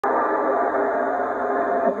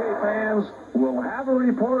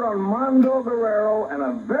report on Mondo Guerrero and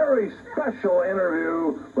a very special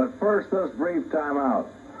interview. But first, this brief timeout.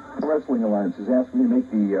 The Wrestling Alliance has asked me to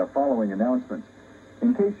make the following announcements.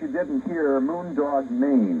 In case you didn't hear, Moondog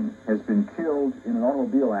Mayne has been killed in an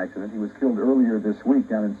automobile accident. He was killed earlier this week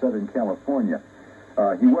down in Southern California.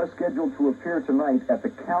 He was scheduled to appear tonight at the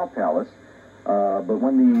Cow Palace, but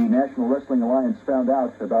when the National Wrestling Alliance found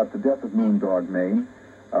out about the death of Moondog Mayne,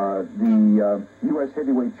 the U.S.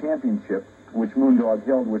 Heavyweight Championship, which Moondog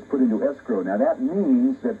held, was put into escrow. Now, that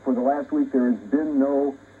means that for the last week there has been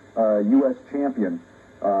no U.S. champion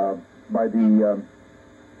by the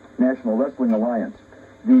National Wrestling Alliance.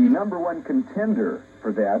 The number one contender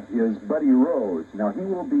for that is Buddy Rose. Now, he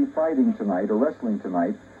will be fighting tonight, or wrestling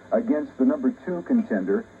tonight, against the number 2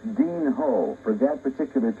 contender, Dean Ho, for that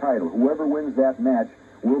particular title. Whoever wins that match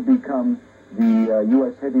will become the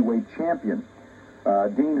U.S. Heavyweight Champion.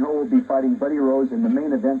 Dean Ho will be fighting Buddy Rose in the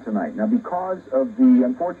main event tonight. Now, because of the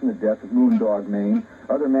unfortunate death of Moondog Mayne,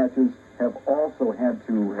 other matches have also had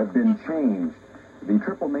to have been changed. The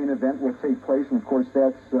triple main event will take place, and of course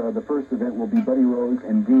that's the first event will be Buddy Rose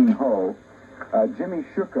and Dean Ho. Jimmy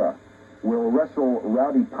Shuka will wrestle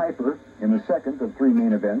Rowdy Piper in the second of 3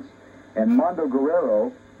 main events, and Mondo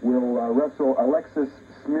Guerrero will wrestle Alexis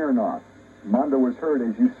Smirnoff. Mondo was hurt,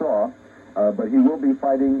 as you saw, but he will be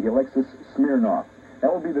fighting Alexis Smirnoff.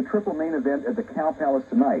 That will be the triple main event at the Cow Palace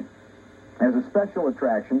tonight. As a special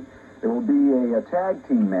attraction, there will be a tag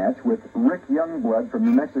team match with Rick Youngblood from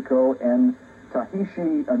New Mexico and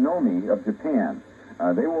Tahishi Inomi of Japan.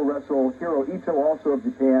 They will wrestle Hiro Ito, also of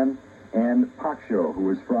Japan, and Paksho, who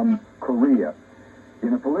is from Korea.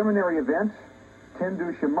 In a preliminary event,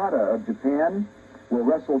 Tendu Shimada of Japan will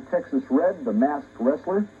wrestle Texas Red, the masked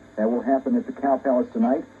wrestler. That will happen at the Cow Palace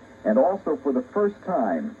tonight. And also, for the first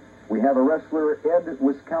time, we have a wrestler, Ed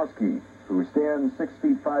Wiskowski, who stands 6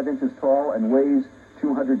 feet 5 inches tall and weighs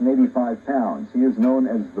 285 pounds. He is known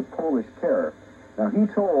as the Polish Terror. Now, he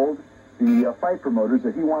told the fight promoters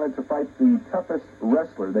that he wanted to fight the toughest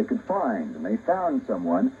wrestler they could find, and they found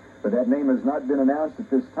someone, but that name has not been announced at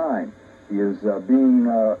this time. He is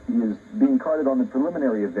being carded on the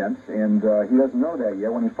preliminary events, and he doesn't know that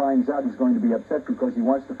yet. When he finds out, he's going to be upset because he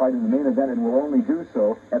wants to fight in the main event and will only do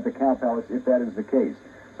so at the Cow Palace if that is the case.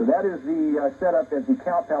 So that is the setup at the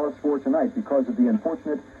Cow Palace for tonight because of the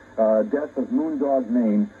unfortunate death of Moondog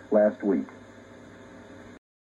Mayne last week.